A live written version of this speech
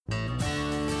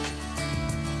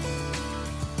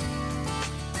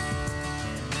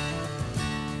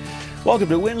Welcome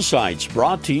to Insights,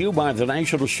 brought to you by the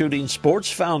National Shooting Sports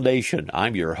Foundation.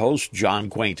 I'm your host, John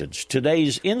Quaintance.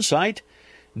 Today's insight: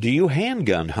 do you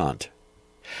handgun hunt?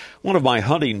 One of my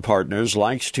hunting partners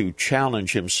likes to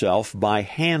challenge himself by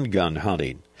handgun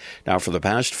hunting. Now, for the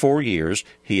past 4 years,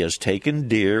 he has taken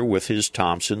deer with his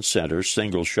Thompson Center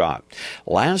single shot.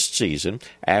 Last season,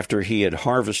 after he had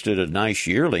harvested a nice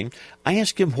yearling, I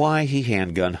asked him why he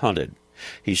handgun hunted.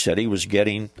 He said he was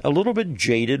getting a little bit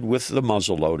jaded with the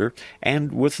muzzleloader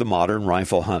and with the modern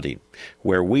rifle hunting.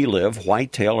 Where we live,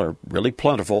 whitetail are really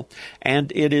plentiful,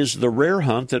 and it is the rare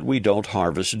hunt that we don't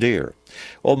harvest deer.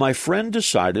 Well, my friend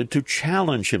decided to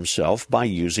challenge himself by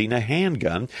using a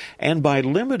handgun and by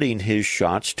limiting his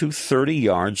shots to 30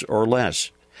 yards or less.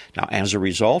 Now, as a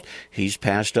result, he's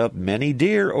passed up many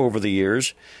deer over the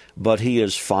years, but he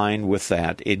is fine with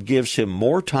that. It gives him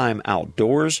more time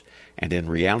outdoors, and in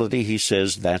reality, he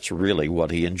says that's really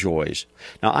what he enjoys.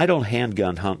 Now, I don't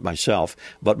handgun hunt myself,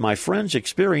 but my friend's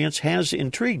experience has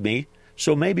intrigued me,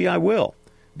 so maybe I will,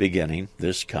 beginning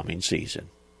this coming season.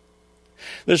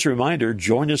 This reminder,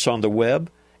 join us on the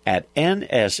web at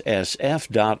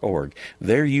nssf.org.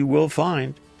 There you will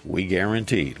find, we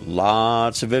guarantee,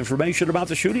 lots of information about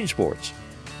the shooting sports.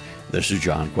 This is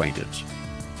John Quaintance.